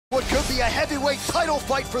be a heavyweight title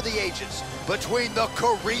fight for the ages between the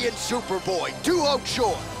Korean Superboy, Doo Ho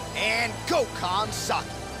Choi, and Gokhan Saki.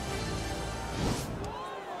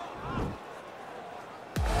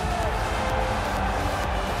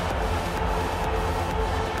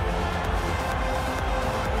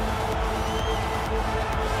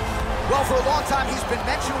 Well, for a long time, he's been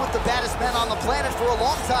mentioned with the baddest men on the planet. For a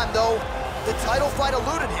long time, though, the title fight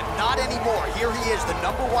eluded him. Not anymore. Here he is, the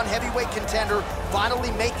 #1 heavyweight contender,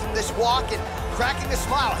 finally making this walk and cracking a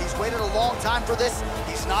smile. He's waited a long time for this.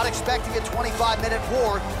 He's not expecting a 25-minute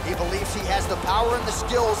war. He believes he has the power and the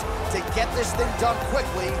skills to get this thing done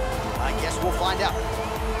quickly. I guess we'll find out.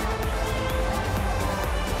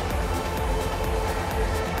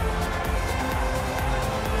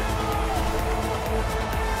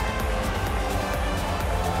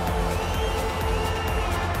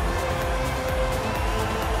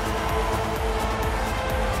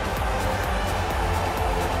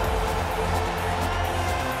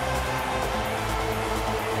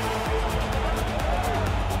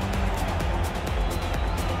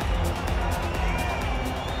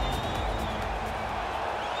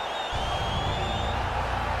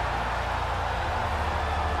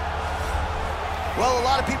 Well, a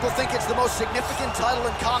lot of people think it's the most significant title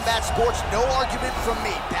in combat sports. No argument from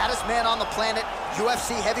me. Baddest man on the planet,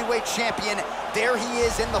 UFC heavyweight champion. There he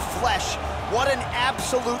is in the flesh. What an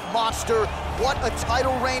absolute monster. What a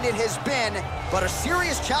title reign it has been. But a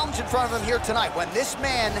serious challenge in front of him here tonight. When this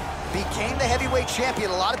man became the heavyweight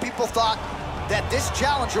champion, a lot of people thought that this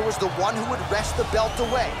challenger was the one who would wrest the belt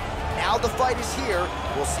away. Now the fight is here.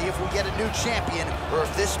 We'll see if we get a new champion or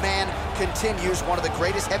if this man continues one of the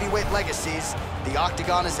greatest heavyweight legacies the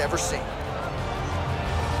Octagon has ever seen.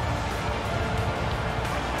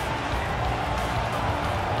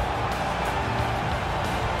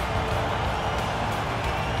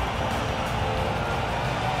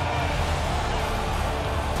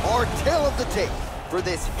 Our tale of the tape for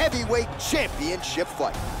this heavyweight championship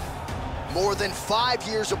fight. More than 5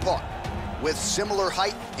 years apart, with similar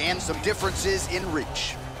height and some differences in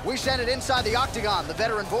reach. We send it inside the Octagon. The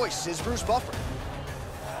veteran voice is Bruce Buffer.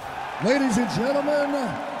 Ladies and gentlemen,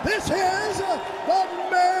 this is the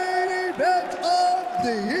main event of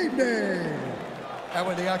the evening. And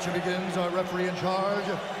when the action begins, our referee in charge,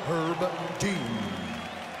 Herb Dean.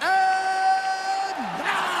 And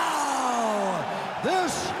now,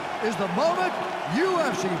 this is the moment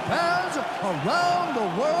UFC fans around the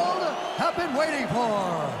world have been waiting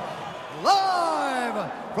for.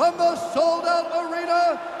 Live from the sold-out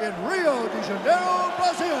arena in Rio de Janeiro,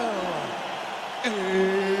 Brazil. It's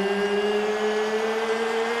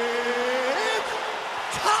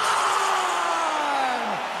time!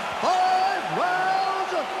 5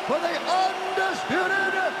 rounds for the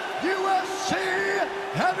undisputed UFC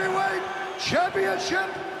Heavyweight Championship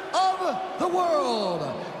of the world.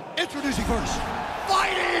 Introducing first,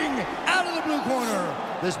 fighting out of the blue corner.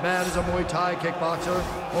 This man is a Muay Thai kickboxer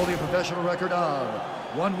holding a professional record of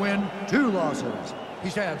 1 win, 2 losses. He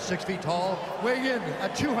stands 6 feet tall, weighing in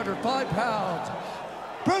at 205 pounds.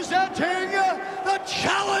 Presenting the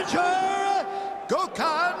challenger,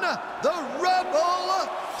 Gokhan the Rebel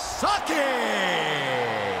Saki.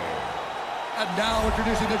 And now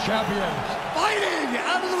introducing the champion, fighting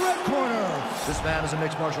out of the red corner. This man is a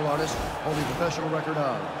mixed martial artist holding a professional record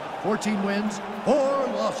of 14 wins, 4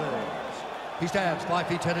 losses. He stands 5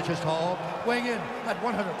 feet 10 inches tall, weighing in at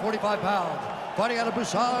 145 pounds. Fighting out of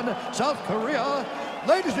Busan, South Korea.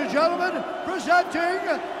 Ladies and gentlemen, presenting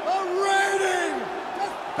the reigning,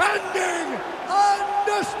 defending,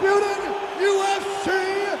 undisputed UFC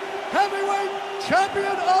heavyweight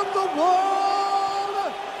champion of the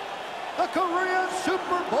world, the Korean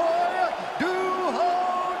Superboy, Doo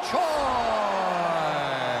Ho Choi.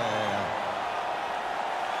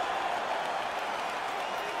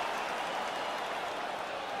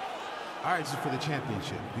 All right, this is for the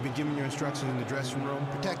championship. You've been given your instructions in the dressing room.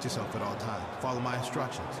 Protect yourself at all times. Follow my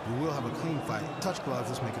instructions. We will have a clean fight. Touch gloves.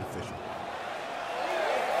 Let's make it official.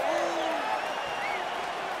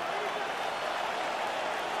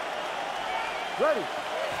 Ready.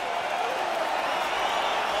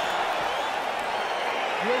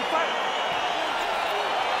 You ready to fight?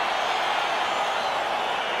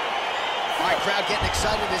 All right, crowd getting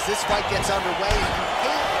excited as this fight gets underway. You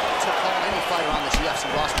hate to call any fighter on this UFC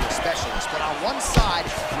roster a specialist, but on one side,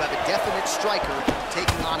 you have a definite striker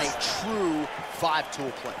taking on a true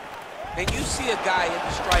 5-tool player. And you see a guy in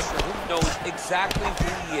the striker who knows exactly who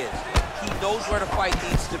he is. He knows where the fight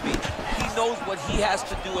needs to be. He knows what he has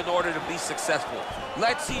to do in order to be successful.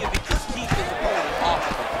 Let's see if he can keep his opponent off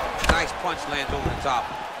of him. Nice punch lands over the top.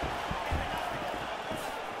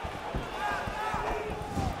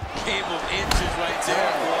 Came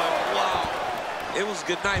It was a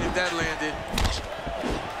good night if that landed.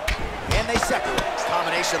 And they separate.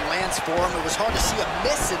 Combination lands for him. It was hard to see a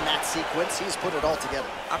miss in that sequence. He's put it all together.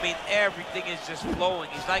 I mean, everything is just flowing.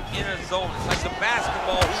 He's like in a zone. It's like the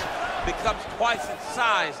basketball hoop becomes twice its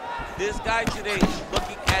size. This guy today is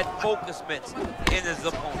looking at focus mitts in his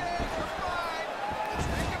opponent.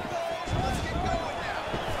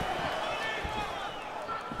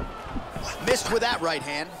 Missed with that right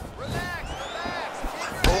hand.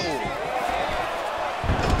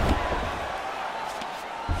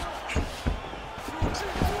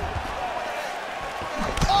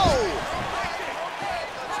 Oh.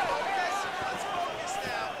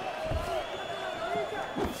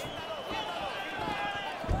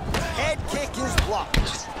 Head kick is blocked.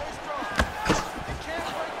 It's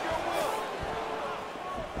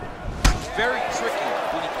very tricky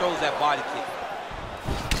when he throws that body kick.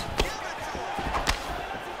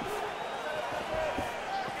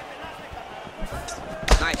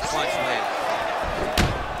 Nice punch, man.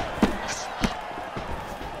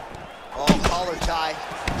 Oh, collar tie.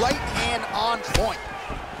 Right hand on point.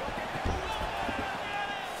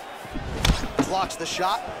 Blocks the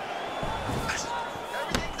shot.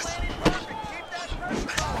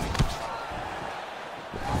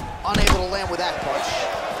 Unable to land with that punch.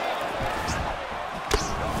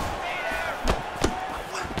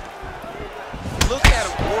 Look at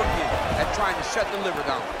him working at trying to shut the liver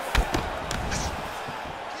down.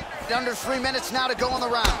 Under 3 minutes now to go in the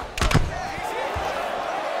round.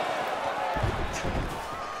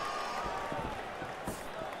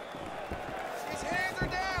 His hands are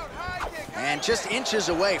down. High kick. And just inches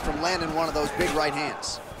away from landing one of those big right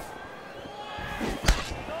hands.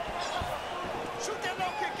 Shoot that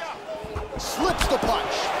low kick out. Slips the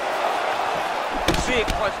punch. Big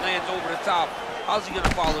punch lands over the top. How's he gonna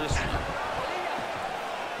follow this one?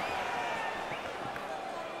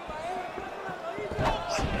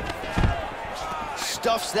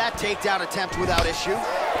 Stuffs that takedown attempt without issue.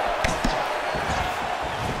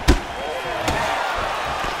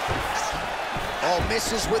 Oh,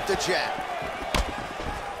 misses with the jab.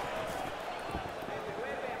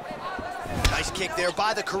 Nice kick there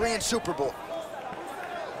by the Korean Superboy.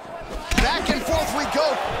 Back and forth we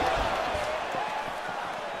go.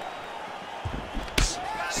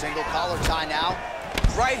 Single collar tie now.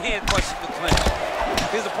 Right hand punching the clinch.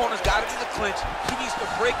 His opponent's got him in the clinch. He needs to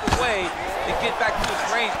break away and get back to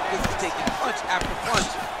his range because he's taking punch after punch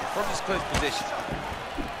from his clinch position.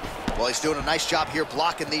 Well, he's doing a nice job here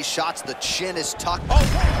blocking these shots. The chin is tucked. Oh,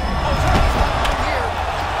 Here.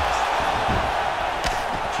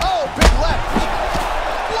 Oh, big left.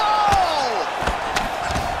 Whoa!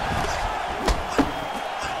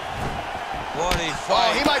 what a Oh,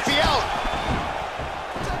 fight. he might be out.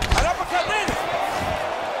 An uppercut landed.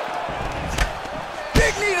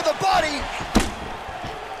 Big knee to the body.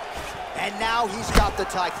 And now he's got the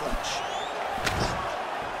tie clinch.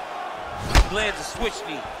 Lands a switch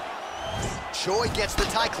knee. Choi gets the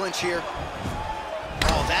tie clinch here.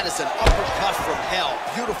 Oh, that is an uppercut from hell.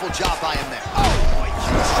 Beautiful job by him there. Oh, boy,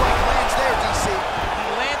 huge strike lands there, DC. He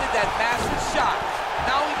landed that massive shot.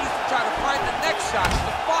 Now he needs to try to find the next shot,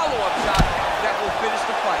 the follow-up shot that will finish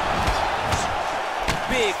the fight.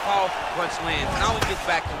 Big, powerful punch lands. Now he gets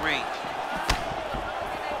back in range.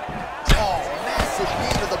 Oh, massive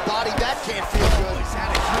knee to the body. That can't feel good. He's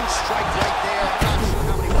had a huge strike right there. I'm not sure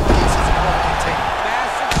how many more of these his opponent can take.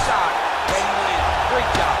 Massive shot that he landed. Great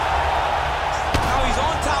job. Now he's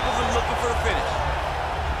on top of him looking for the finish.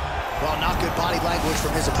 Well, not good body language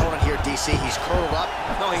from his opponent here, DC. He's curled up.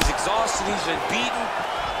 No, he's exhausted. He's been beaten.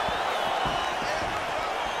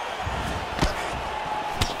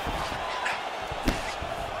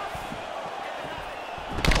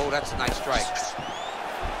 Oh, that's a nice strike.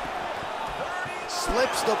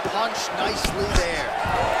 Slips the punch nicely there.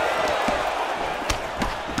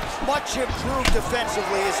 Much improved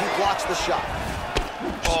defensively as he blocks the shot.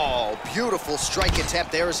 Oh, beautiful strike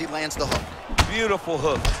attempt there as he lands the hook. Beautiful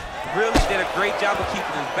hook. Really did a great job of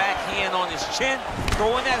keeping his back hand on his chin,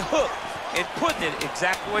 throwing that hook, and putting it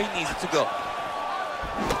exactly where he needs it to go.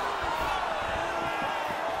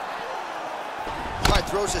 All right,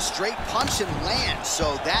 throws a straight punch and lands,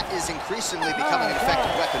 so that is increasingly becoming an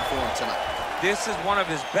effective weapon for him tonight. This is one of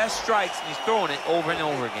his best strikes, and he's throwing it over and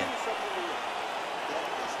over again.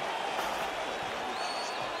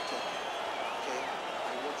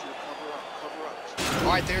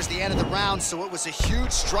 All right, there's the end of the round, so it was a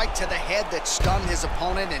huge strike to the head that stunned his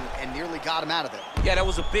opponent and nearly got him out of there. Yeah, that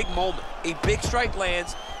was a big moment. A big strike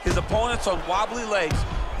lands, his opponent's on wobbly legs.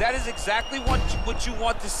 That is exactly what you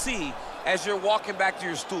want to see as you're walking back to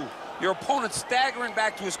your stool. Your opponent staggering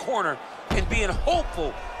back to his corner and being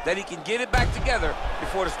hopeful that he can get it back together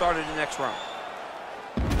before the start of the next round.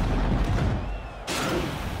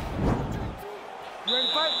 You ready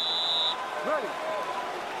to fight? Ready.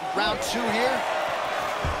 Round 2 here.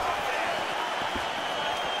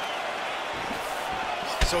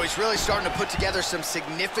 So he's really starting to put together some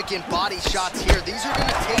significant body shots here. These are going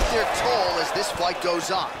to take their toll as this fight goes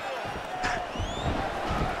on.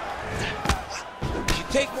 If you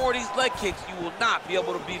take more of these leg kicks, you will not be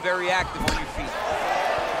able to be very active on your feet.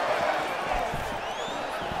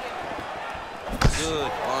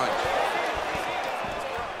 Good punch.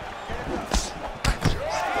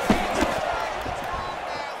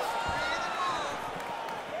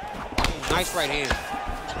 Nice right hand.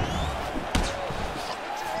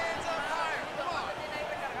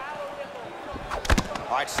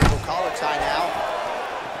 All right, single collar tie now.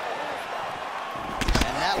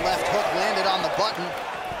 And that left hook landed on the button.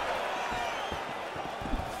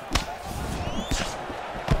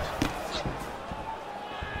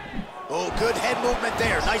 Oh, good head movement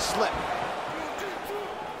there. Nice slip.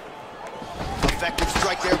 Effective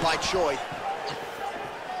strike there by Choi.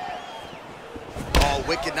 Oh,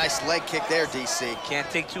 wicked nice leg kick there, DC. Can't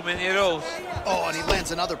take too many of those. Oh, and he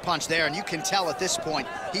lands another punch there, and you can tell at this point,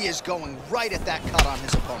 he is going right at that cut on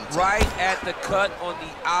his opponent. Right at the cut on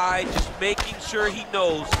the eye, just making sure he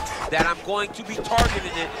knows that I'm going to be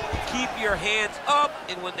targeting it. Keep your hands up,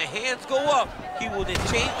 and when the hands go up, he will then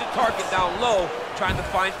change the target down low, trying to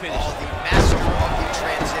find finish. Oh, the master of the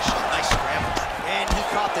transition. Nice scramble. And he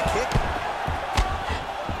caught the kick.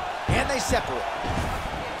 And they separate.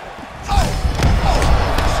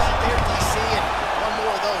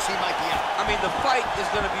 He might be out. I mean, the fight is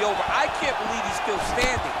going to be over. I can't believe he's still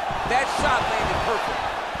standing. That shot landed perfect.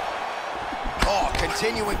 Oh,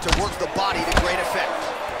 continuing to work the body to great effect.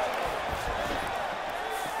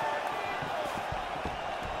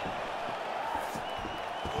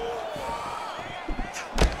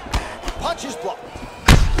 Punches blocked.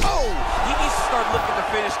 Oh! He needs to start looking to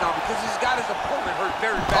finish now because he's got his opponent hurt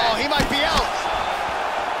very bad. Oh, he might be out.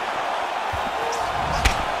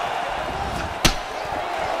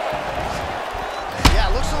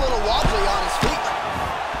 Looks a little wobbly on his feet.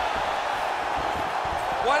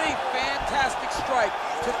 What a fantastic strike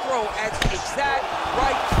to throw at the exact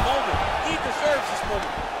right moment. He deserves this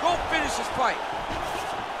moment. Go finish his fight.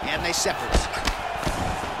 And they separate.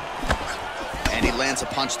 And he lands a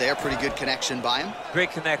punch there. Pretty good connection by him.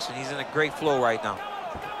 Great connection. He's in a great flow right now.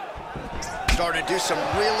 Starting to do some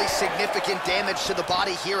really significant damage to the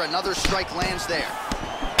body here. Another strike lands there.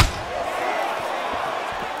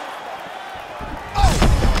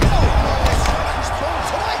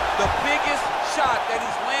 The biggest shot that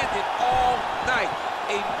he's landed all night.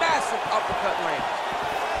 A massive uppercut land.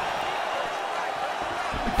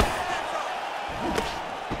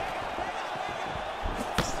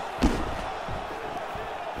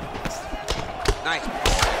 Nice.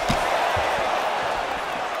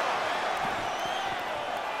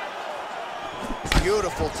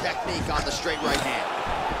 Beautiful technique on the straight right hand.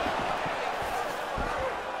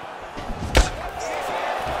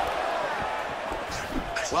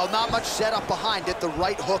 Well, not much setup behind it. The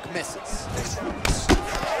right hook misses.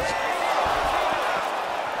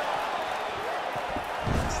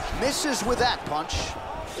 Misses with that punch.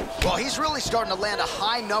 Well, he's really starting to land a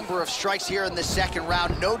high number of strikes here in the second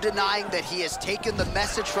round. No denying that he has taken the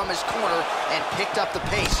message from his corner and picked up the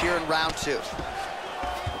pace here in round 2.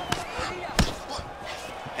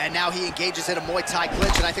 And now he engages in a Muay Thai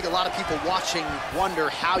clinch, and I think a lot of people watching wonder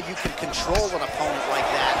how you can control an opponent like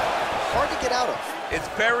that. Hard to get out of. It's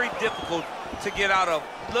very difficult to get out of.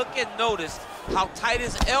 Look and notice how tight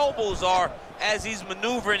his elbows are as he's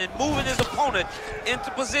maneuvering and moving his opponent into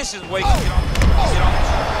positions where he can get off.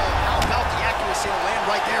 How about the accuracy to land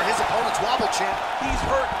right there? His opponent's wobble, champ. He's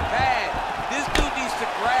hurt bad. This dude needs to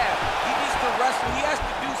grab. He needs to wrestle. He has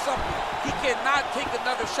to do something. He cannot take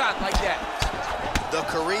another shot like that. The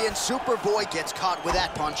Korean Superboy gets caught with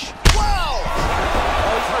that punch. Wow!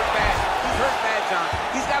 Oh, he's hurt bad. He's hurt bad, John.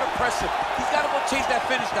 He's got to press him. He's got to go chase that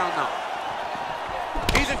finish down now.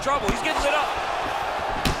 He's in trouble. He's getting lit up.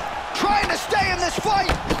 Trying to stay in this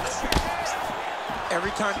fight.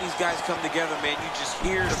 Every time these guys come together, man, you just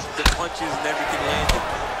hear the punches and everything landing.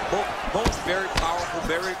 Both very powerful,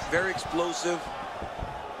 very explosive.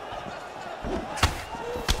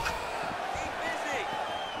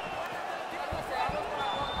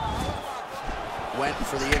 Went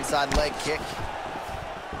for the inside leg kick.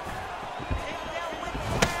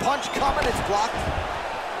 Punch coming, it's blocked.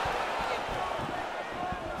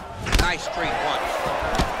 Nice straight punch.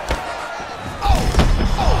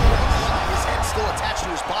 His head's still attached to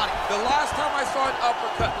his body. The last time I saw an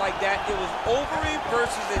uppercut like that, it was over reverse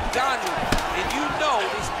versus Ngannou, and you know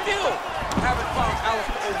they still haven't found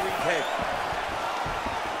Alistair Overeem's head.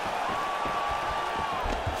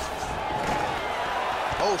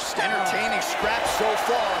 Most entertaining scrap so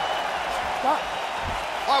far. Stop.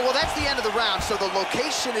 All right, well, that's the end of the round, so the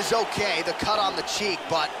location is okay, the cut on the cheek,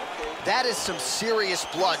 but that is some serious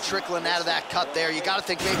blood trickling out of that cut there. You got to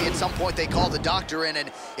think maybe at some point they call the doctor in,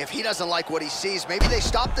 and if he doesn't like what he sees, maybe they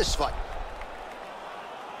stop this fight.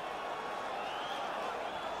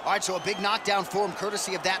 All right, so a big knockdown for him,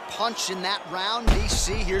 courtesy of that punch in that round.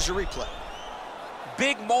 DC, here's your replay.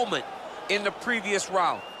 Big moment in the previous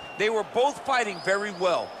round. They were both fighting very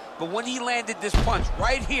well, but when he landed this punch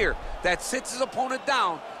right here that sits his opponent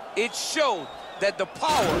down, it showed that the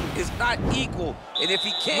power is not equal, and if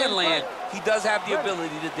he can land, he does have the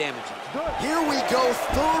ability to damage him. Here we go,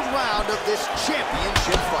 third round of this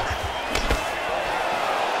championship fight.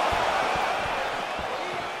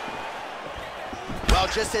 Well,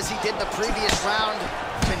 just as he did in the previous round,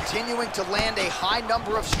 continuing to land a high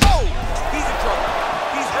number of... Oh! He's in trouble.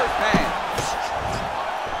 He's hurt bad.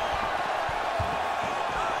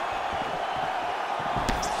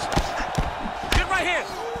 Good right hand.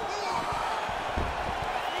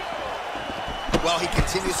 Well, he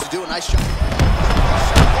continues to do a nice job.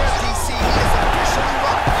 There's DC. He is officially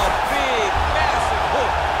up. A big, massive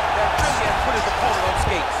hook that really has put his opponent on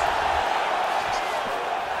skates.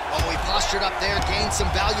 Oh, he postured up there, gained some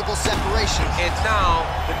valuable separation. And now,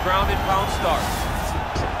 the ground and pound starts.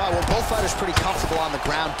 All right, well, both fighters pretty comfortable on the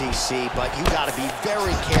ground, DC, but you got to be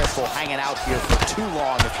very careful hanging out here for too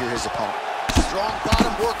long if you're his opponent. Strong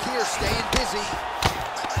bottom work here, staying busy.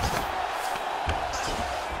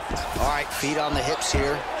 All right, feet on the hips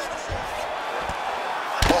here.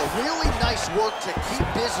 Oh, really nice work to keep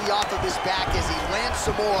busy off of his back as he lands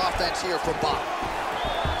some more offense here from bottom.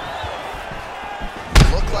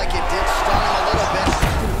 Looked like it did stun him a little bit.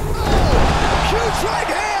 Oh, huge right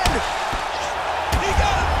hand! He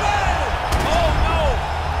got it bad! Oh, no!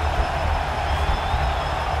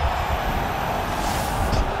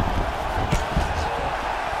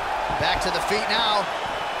 Back to the feet now.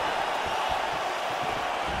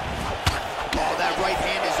 Oh, that right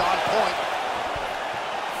hand is on point.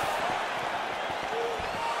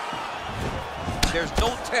 There's no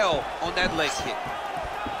tell on that leg kick.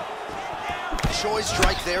 Choi's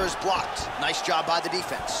strike there is blocked. Nice job by the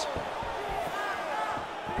defense.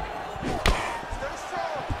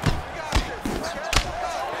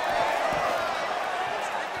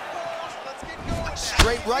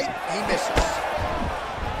 Straight right, he misses.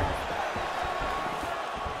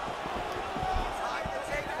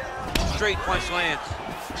 Straight punch lands.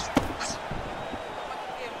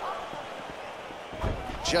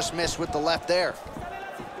 Just missed with the left there.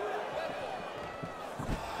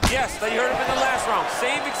 Yes, they heard him in the last round.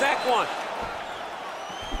 Same exact one.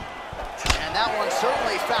 And that one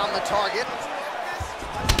certainly found the target.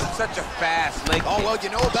 Such a fast leg Oh, kick. well, you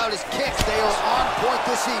know about his kicks. They are on point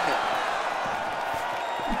this evening.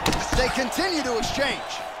 They continue to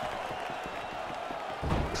exchange.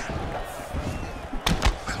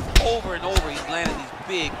 Over and over, he's landing these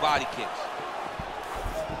big body kicks.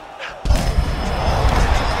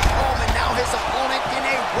 And now his opponent in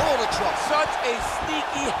a world of trouble. Such a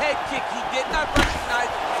sneaky head kick. He did not recognize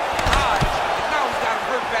it. And now he's got him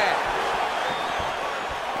hurt bad.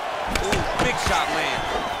 Ooh, big shot land.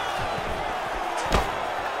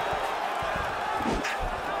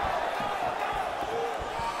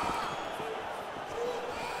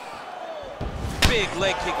 Big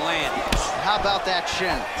leg kick land. How about that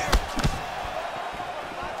shin?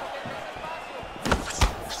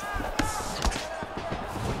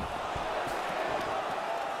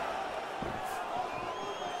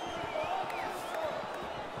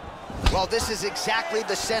 Well, this is exactly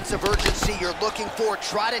the sense of urgency you're looking for.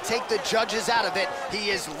 Try to take the judges out of it. He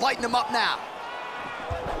is lighting them up now.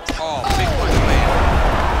 Oh, big punch land.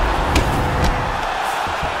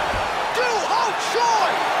 Doo Ho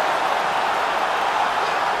Choi!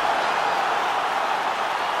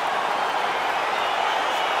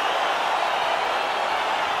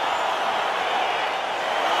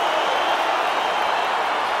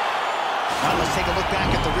 Now let's take a look back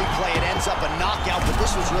at the replay. It ends up a knockout, but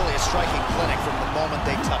this was really a striking clinic from the moment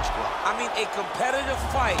they touched well. I mean, a competitive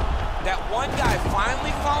fight that one guy finally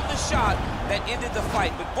found the shot that ended the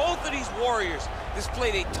fight. But both of these warriors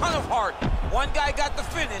displayed a ton of heart. One guy got the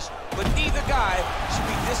finish, but neither guy should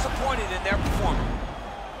be disappointed in their performance.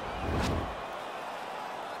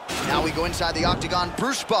 Now we go inside the octagon.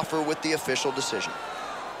 Bruce Buffer with the official decision.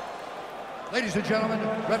 Ladies and gentlemen,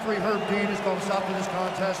 referee Dean has called a stop to this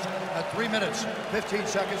contest at 3 minutes, 15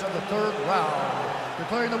 seconds of the third round.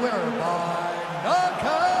 declaring the winner by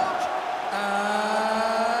knockout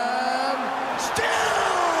and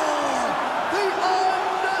still the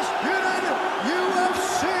undisputed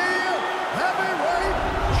UFC heavyweight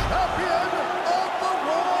champion of the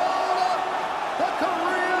world, the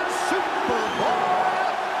Korean Superboy,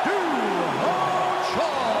 Doo Ho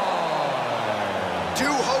Choi.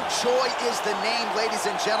 Doo Ho Choi is the name, ladies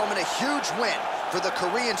and gentlemen. A huge win for the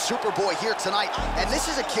Korean Superboy here tonight. And this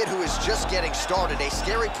is a kid who is just getting started. A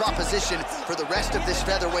scary proposition for the rest of this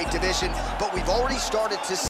featherweight division, but we've already started to